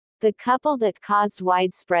The couple that caused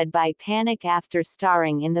widespread panic after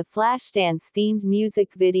starring in the Flashdance-themed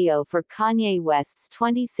music video for Kanye West's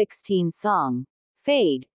 2016 song,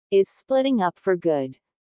 Fade, is splitting up for good.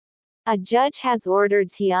 A judge has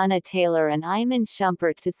ordered Teyana Taylor and Iman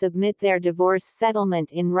Shumpert to submit their divorce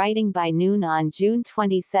settlement in writing by noon on June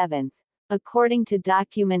 27, according to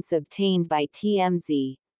documents obtained by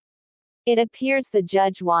TMZ. It appears the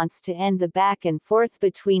judge wants to end the back and forth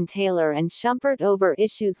between Taylor and Shumpert over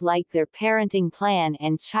issues like their parenting plan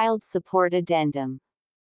and child support addendum.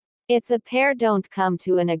 If the pair don't come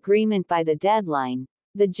to an agreement by the deadline,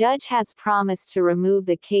 the judge has promised to remove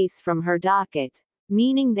the case from her docket,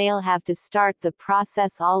 meaning they'll have to start the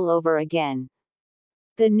process all over again.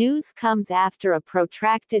 The news comes after a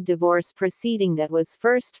protracted divorce proceeding that was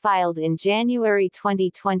first filed in January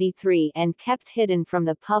 2023 and kept hidden from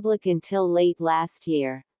the public until late last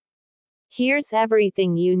year. Here's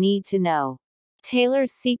everything you need to know. Taylor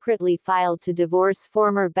secretly filed to divorce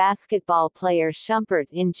former basketball player Shumpert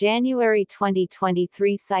in January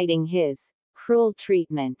 2023, citing his cruel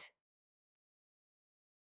treatment.